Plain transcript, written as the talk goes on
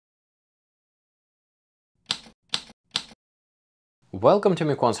Welcome to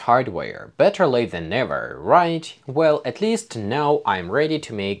Miyconst Hardware. Better late than never, right? Well, at least now I'm ready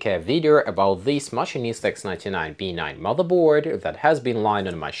to make a video about this Machinist X99-B9 motherboard that has been lying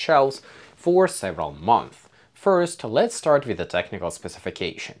on my shelves for several months. First, let's start with the technical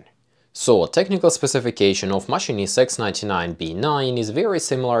specification. So, technical specification of Machinist X99-B9 is very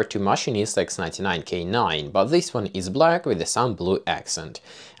similar to Machinist X99-K9, but this one is black with some blue accent.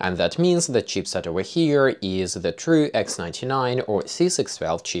 And that means the chipset over here is the true X99 or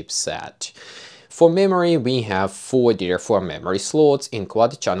C612 chipset. For memory, we have 4 DDR4 memory slots in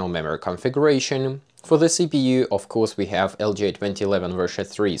quad-channel memory configuration. For the CPU, of course, we have LGA 2011 version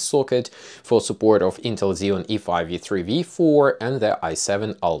 3 socket for support of Intel Xeon E5, E3, V4 and the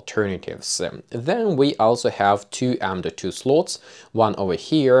i7 alternatives. Then we also have 2 M.2 slots, one over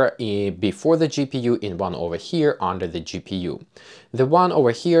here before the GPU and one over here under the GPU. The one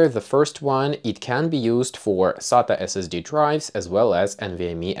over here, the first one, it can be used for SATA SSD drives as well as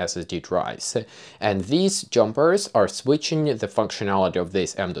NVMe SSD drives. And these jumpers are switching the functionality of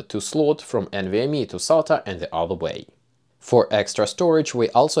this M.2 slot from NVMe to SATA and the other way. For extra storage, we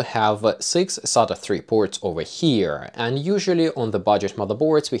also have 6 SATA 3 ports over here, and usually on the budget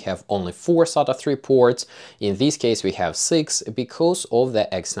motherboards we have only 4 SATA 3 ports. In this case we have 6 because of the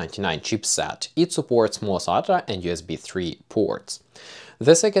X99 chipset. It supports more SATA and USB 3 ports.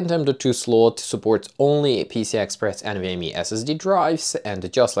 The second M.2 slot supports only PCI Express NVMe SSD drives,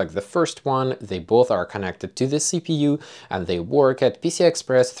 and just like the first one, they both are connected to the CPU and they work at PCI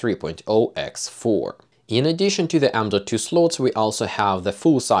Express 3.0 x4. In addition to the M.2 slots, we also have the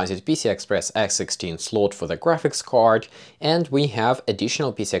full-sized PCI Express X16 slot for the graphics card, and we have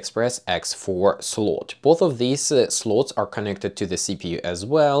additional PCI Express X4 slot. Both of these slots are connected to the CPU as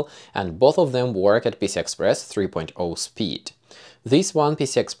well, and both of them work at PCI Express 3.0 speed. This one,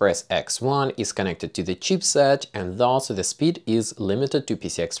 PCI Express X1, is connected to the chipset, and thus the speed is limited to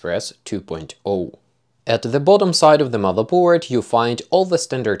PCI Express 2.0. At the bottom side of the motherboard, you find all the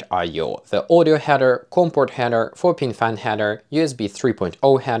standard I/O, the audio header, COM port header, 4-pin fan header, USB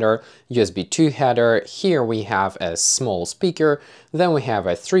 3.0 header, USB 2 header, here we have a small speaker, then we have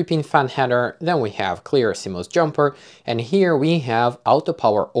a 3-pin fan header, then we have clear CMOS jumper, and here we have auto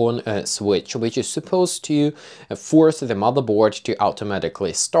power on switch, which is supposed to force the motherboard to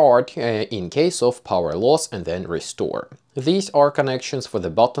automatically start in case of power loss and then restore. These are connections for the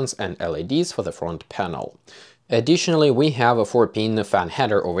buttons and LEDs for the front panel. Additionally, we have a 4-pin fan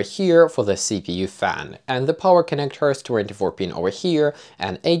header over here for the CPU fan, and the power connectors 24-pin over here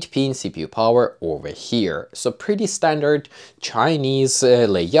and 8-pin CPU power over here. So pretty standard Chinese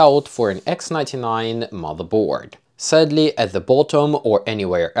layout for an X99 motherboard. Sadly, at the bottom or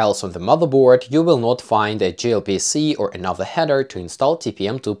anywhere else on the motherboard, you will not find a GLPC or another header to install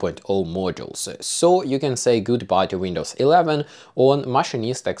TPM 2.0 modules, so you can say goodbye to Windows 11 on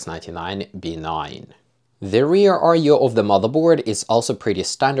Machinist X99-B9. The rear I/O of the motherboard is also pretty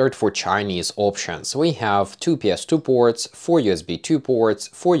standard for Chinese options. We have 2 PS2 ports, 4 USB 2 ports,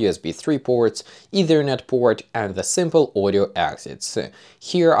 4 USB 3 ports, Ethernet port, and the simple audio exits.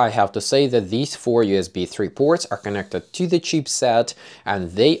 Here I have to say that these 4 USB 3 ports are connected to the chipset and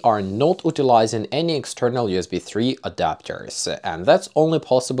they are not utilizing any external USB 3 adapters, and that's only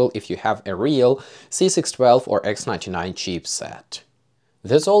possible if you have a real C612 or X99 chipset.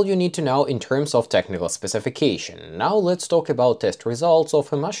 That's all you need to know in terms of technical specification. Now let's talk about test results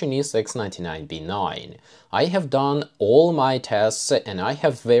of a Machinist X99-B9. I have done all my tests and I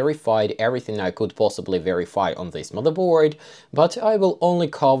have verified everything I could possibly verify on this motherboard, but I will only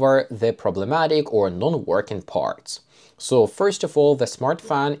cover the problematic or non-working parts. So first of all, the smart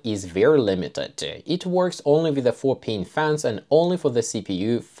fan is very limited. It works only with the 4-pin fans and only for the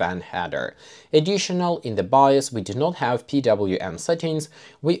CPU fan header. Additional, in the BIOS we do not have PWM settings,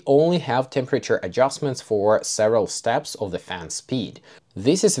 we only have temperature adjustments for several steps of the fan speed.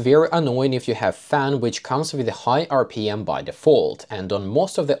 This is very annoying if you have fan which comes with a high RPM by default, and on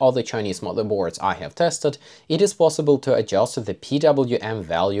most of the other Chinese motherboards I have tested, it is possible to adjust the PWM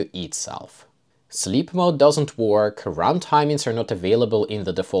value itself. Sleep mode doesn't work, run timings are not available in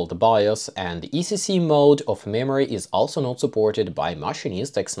the default BIOS, and ECC mode of memory is also not supported by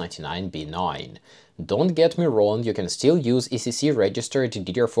Machinist X99-B9. Don't get me wrong, you can still use ECC registered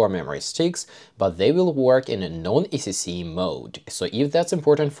DDR4 memory sticks, but they will work in a non-ECC mode, so if that's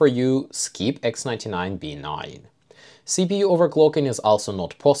important for you, skip X99-B9. CPU overclocking is also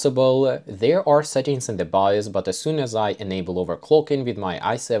not possible. There are settings in the BIOS, but as soon as I enable overclocking with my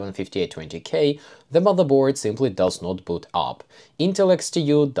i7-5820K, the motherboard simply does not boot up. Intel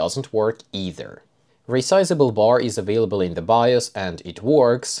XTU doesn't work either. Resizable bar is available in the BIOS and it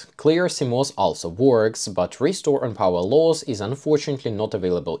works, Clear CMOS also works, but Restore on Power Loss is unfortunately not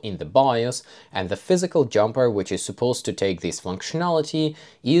available in the BIOS, and the physical jumper, which is supposed to take this functionality,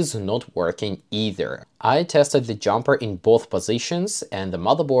 is not working either. I tested the jumper in both positions, and the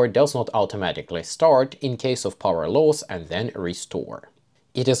motherboard does not automatically start in case of power loss and then restore.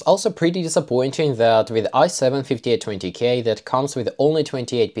 It is also pretty disappointing that with i7-5820K that comes with only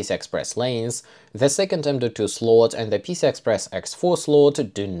 28 PCI Express lanes, the second M.2 slot and the PCI Express X4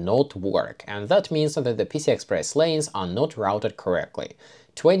 slot do not work, and that means that the PCI Express lanes are not routed correctly.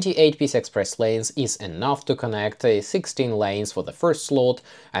 28 PCI Express lanes is enough to connect 16 lanes for the first slot,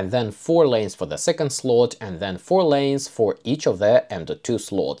 and then 4 lanes for the second slot, and then 4 lanes for each of the M.2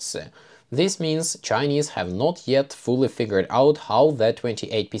 slots. This means Chinese have not yet fully figured out how the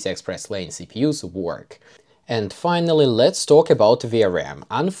 28 PCI Express lane CPUs work. And finally, let's talk about VRM.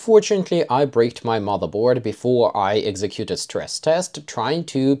 Unfortunately, I bricked my motherboard before I executed stress test trying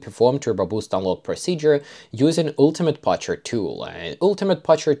to perform Turbo Boost unlock procedure using Ultimate Patcher tool. Ultimate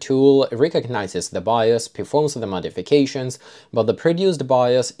Patcher tool recognizes the BIOS, performs the modifications, but the produced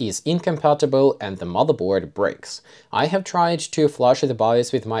BIOS is incompatible and the motherboard breaks. I have tried to flush the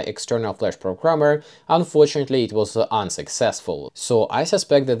BIOS with my external flash programmer. Unfortunately, it was unsuccessful. So I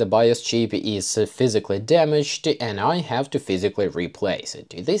suspect that the BIOS chip is physically damaged and I have to physically replace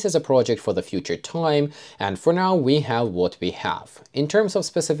it. This is a project for the future time, and for now we have what we have. In terms of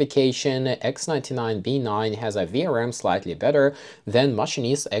specification, X99-B9 has a VRM slightly better than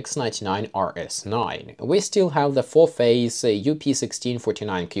Machinist X99-RS9. We still have the 4-phase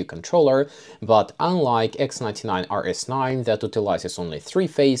UP1649Q controller, but unlike X99-RS9 that utilizes only 3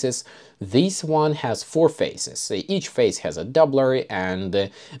 phases, this one has 4 phases. Each phase has a doubler, and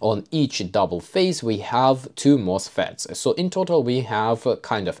on each double phase we have 2 MOSFETs. So in total we have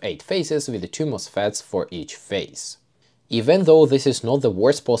kind of 8 phases with 2 MOSFETs for each phase. Even though this is not the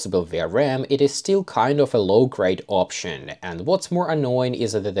worst possible VRM, it is still kind of a low-grade option, and what's more annoying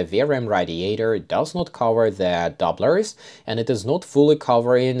is that the VRM radiator does not cover the doublers, and it is not fully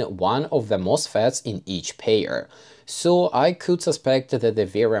covering one of the MOSFETs in each pair. So I could suspect that the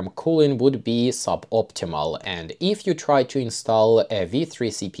VRM cooling would be suboptimal, and if you try to install a V3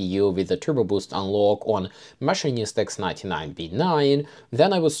 CPU with the Turbo Boost unlock on Machinist X99-B9,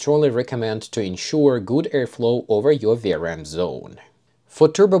 then I would strongly recommend to ensure good airflow over your VRM zone. For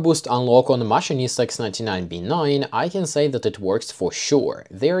Turbo Boost unlock on Machinist X99-B9, I can say that it works for sure.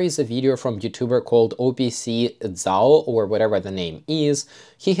 There is a video from YouTuber called OPCzao, or whatever the name is.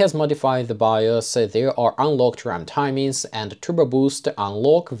 He has modified the BIOS, there are unlocked RAM timings and Turbo Boost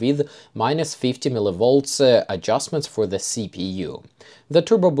unlock with -50 mV adjustments for the CPU. The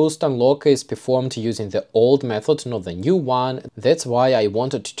Turbo Boost unlock is performed using the old method, not the new one. That's why I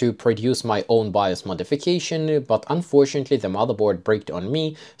wanted to produce my own BIOS modification, but unfortunately the motherboard bricked on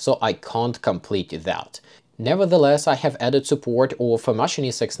me, so I can't complete that. Nevertheless, I have added support of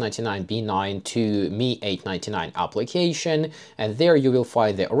Machinist X99-B9 to Mi899 application, and there you will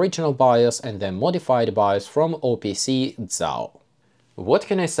find the original BIOS and the modified BIOS from OPCzao. What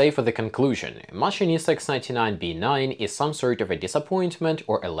can I say for the conclusion? Machinist X99-B9 is some sort of a disappointment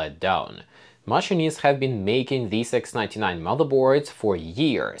or a letdown. Machinists have been making these X99 motherboards for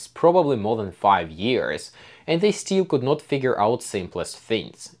years, probably more than 5 years, and they still could not figure out simplest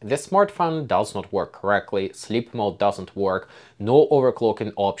things. The smart fan does not work correctly, sleep mode doesn't work, no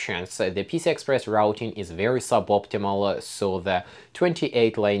overclocking options, the PCI Express routing is very suboptimal, so the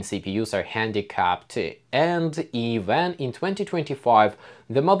 28-lane CPUs are handicapped, and even in 2025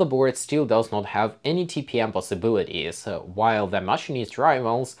 the motherboard still does not have any TPM possibilities, while the Machinist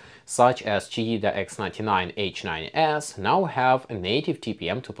rivals such as the X99H9S now have a native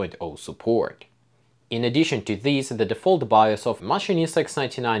TPM 2.0 support. In addition to this, the default BIOS of Machinist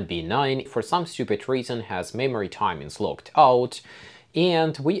X99-B9 for some stupid reason has memory timings locked out,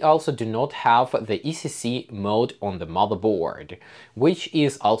 and we also do not have the ECC mode on the motherboard, which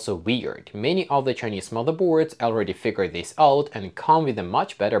is also weird. Many other Chinese motherboards already figured this out and come with a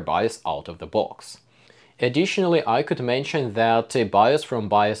much better BIOS out of the box. Additionally, I could mention that a BIOS from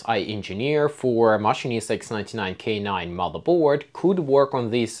iEngineer for Machinist X99K9 motherboard could work on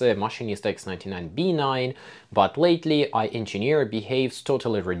this Machinist X99-B9, but lately iEngineer behaves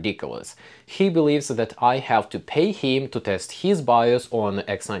totally ridiculous. He believes that I have to pay him to test his BIOS on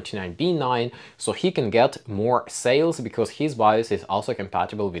X99-B9 so he can get more sales because his BIOS is also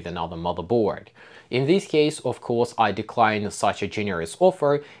compatible with another motherboard. In this case, of course, I declined such a generous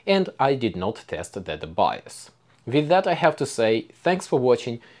offer and I did not test that BIOS. With that, I have to say thanks for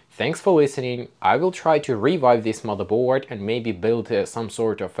watching, thanks for listening. I will try to revive this motherboard and maybe build some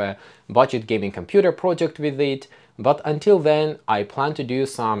sort of a budget gaming computer project with it. But until then, I plan to do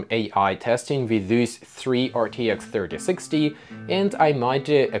some AI testing with these 3 RTX 3060, and I might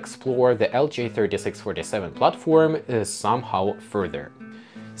explore the LJ3647 platform somehow further.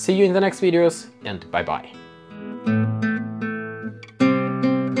 See you in the next videos, and bye-bye.